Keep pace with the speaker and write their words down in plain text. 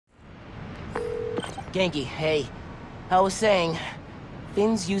Genki, hey. I was saying,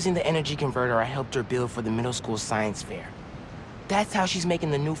 Finn's using the energy converter I helped her build for the middle school science fair. That's how she's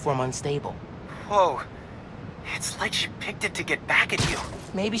making the new form unstable. Whoa. It's like she picked it to get back at you.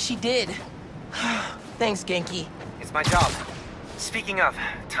 Maybe she did. Thanks, Genki. It's my job. Speaking of,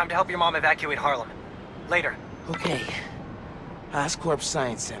 time to help your mom evacuate Harlem. Later. Okay. Oscorp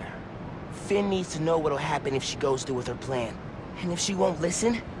Science Center. Finn needs to know what'll happen if she goes through with her plan. And if she won't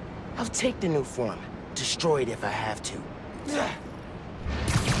listen, I'll take the new form. Destroy it if I have to.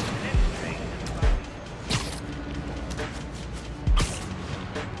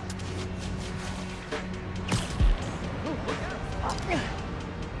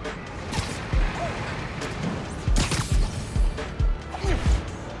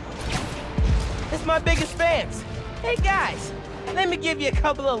 It's my biggest fans. Hey guys, let me give you a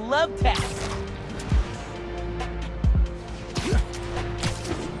couple of love taps.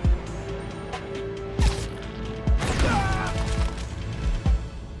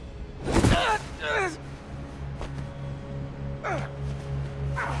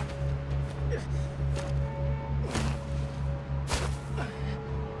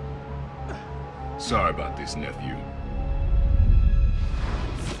 Sorry about this, nephew.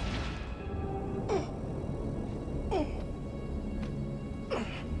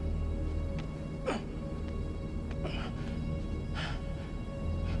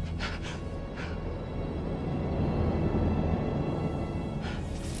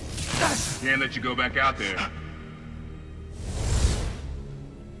 Can't let you go back out there.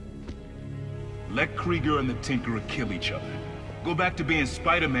 Let Krieger and the Tinkerer kill each other. Go back to being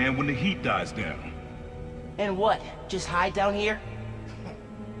Spider-Man when the heat dies down. And what? Just hide down here?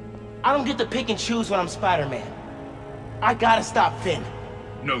 I don't get to pick and choose when I'm Spider-Man. I gotta stop Finn.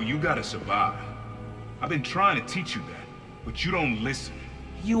 No, you gotta survive. I've been trying to teach you that, but you don't listen.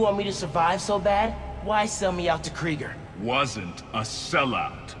 You want me to survive so bad? Why sell me out to Krieger? Wasn't a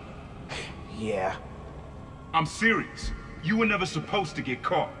sellout. Yeah. I'm serious. You were never supposed to get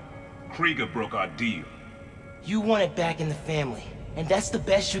caught. Krieger broke our deal. You want it back in the family, and that's the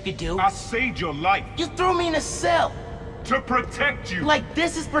best you could do? I saved your life. You threw me in a cell! To protect you! Like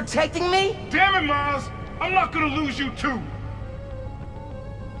this is protecting me? Damn it, Miles! I'm not gonna lose you too!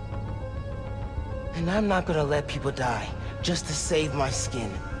 And I'm not gonna let people die, just to save my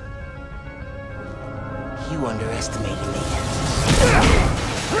skin. You underestimated me.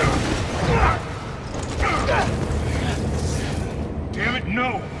 Damn it,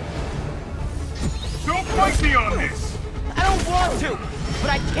 no! Don't fight me on this! I don't want to, but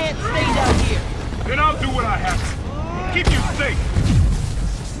I can't stay down here. Then I'll do what I have to. Keep you safe.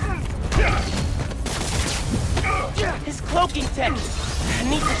 His cloaking tech. I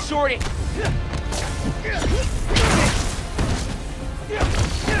need to short it.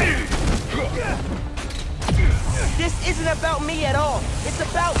 This isn't about me at all. It's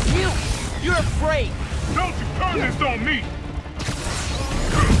about you. You're afraid. Don't you turn this on me!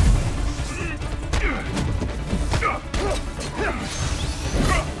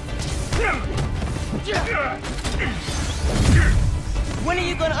 When are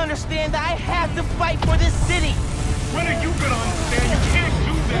you gonna understand that I have to fight for this city? When are you gonna understand you can't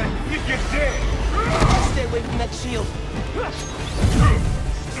do that if you're dead? Stay away from that shield.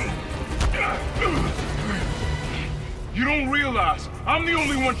 You don't realize I'm the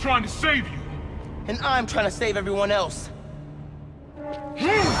only one trying to save you. And I'm trying to save everyone else.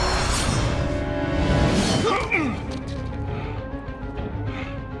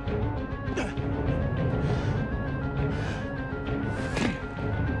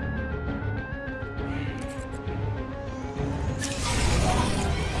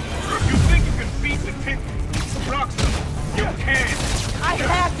 I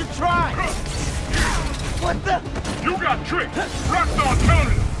have to try! What the? You got tricked! Rockstar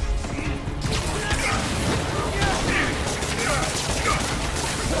counted him!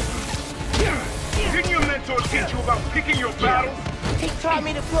 Didn't your mentor teach you about picking your battles? He taught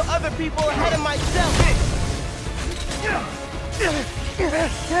me to put other people ahead of myself!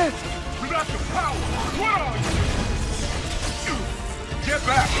 Without your power, what are you? Get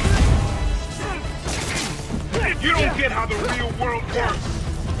back! You don't get how the real world works!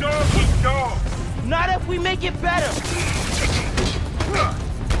 Dog eat dog! Not if we make it better!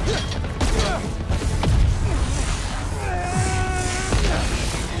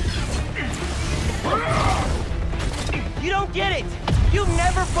 You don't get it! You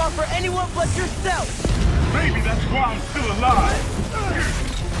never fought for anyone but yourself! Maybe that's why I'm still alive!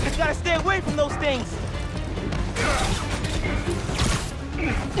 I gotta stay away from those things!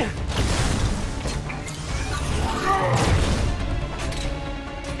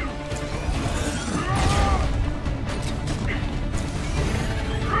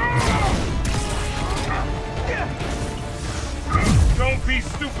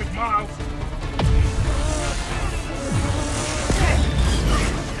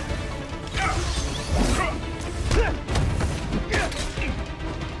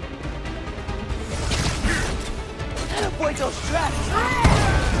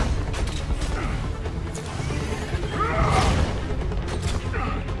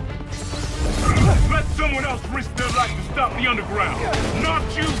 Everyone else risked their life to stop the underground. Not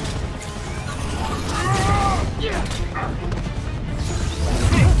you!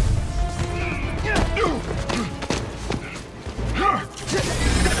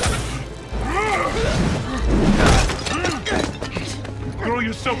 Throw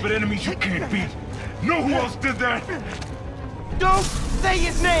yourself at enemies you can't beat. Know who else did that? Don't say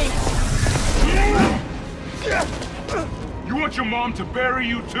his name! You want your mom to bury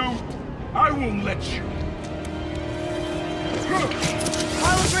you too? I won't let you.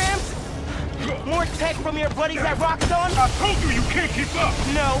 Holograms? More tech from your buddies at Roxxon? I told you you can't keep up!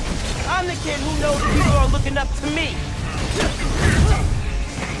 No, I'm the kid who knows people are looking up to me.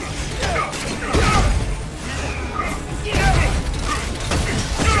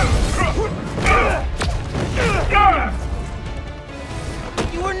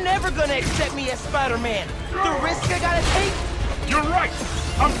 You were never gonna accept me as Spider-Man. The risk I gotta take? You're right!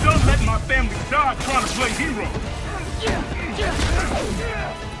 I'm done letting my family die trying to play hero!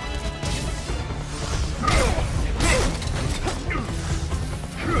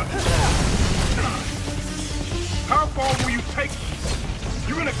 How far will you take me?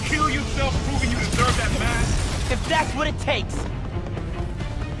 You gonna kill yourself proving you deserve that mask? If that's what it takes.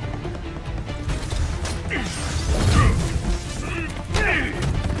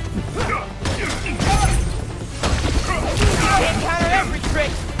 Can't counter every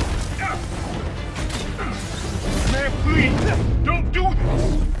trick! Man, please, don't do this!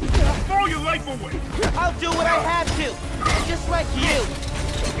 Throw your life away! I'll do what I have to, just like you.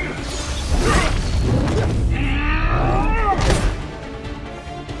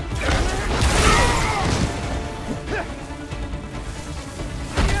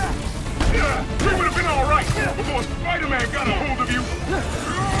 We would have been all right before Spider-Man got a hold of you!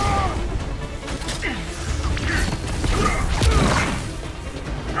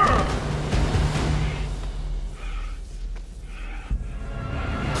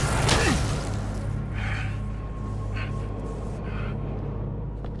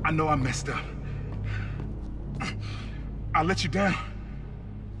 I know I messed up. I let you down.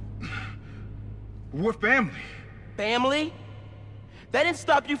 We're family. Family? That didn't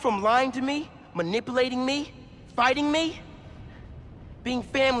stop you from lying to me, manipulating me, fighting me? Being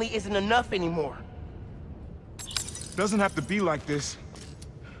family isn't enough anymore. Doesn't have to be like this.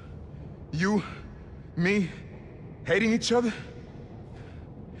 You, me, hating each other?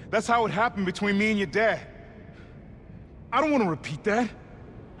 That's how it happened between me and your dad. I don't want to repeat that.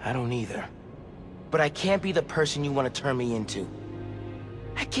 I don't either. But I can't be the person you want to turn me into.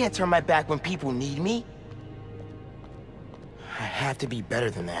 I can't turn my back when people need me. I have to be better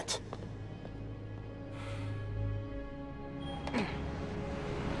than that.